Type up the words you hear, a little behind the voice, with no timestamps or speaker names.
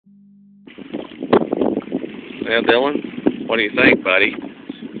Well, Dylan, what do you think, buddy?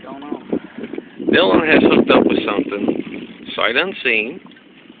 Don't know. Dylan has hooked up with something sight unseen.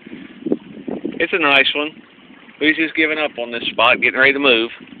 It's a nice one. He's just giving up on this spot, getting ready to move.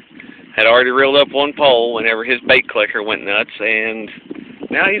 Had already reeled up one pole whenever his bait clicker went nuts, and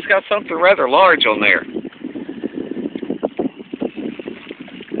now he's got something rather large on there.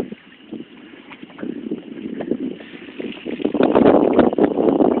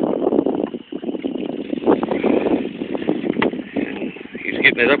 He's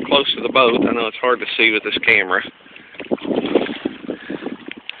getting it up close to the boat. I know it's hard to see with this camera.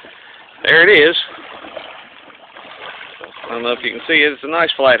 There it is. I don't know if you can see it. It's a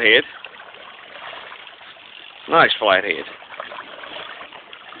nice flathead. Nice flathead.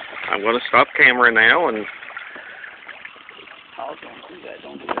 I'm going to stop camera now and... Oh, don't do that.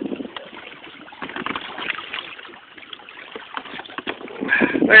 Don't do that.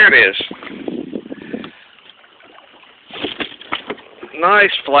 There it is.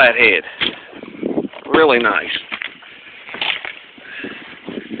 Nice flathead. Really nice.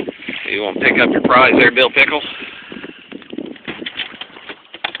 You want to pick up your prize there, Bill Pickle?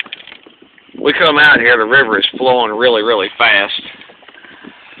 We come out here, the river is flowing really, really fast.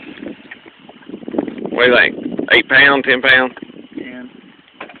 What do you think? 8 pound, 10 pound? 10.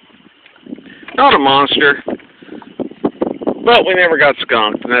 Not a monster, but we never got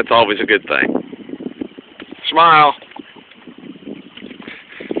skunked, and that's always a good thing. Smile.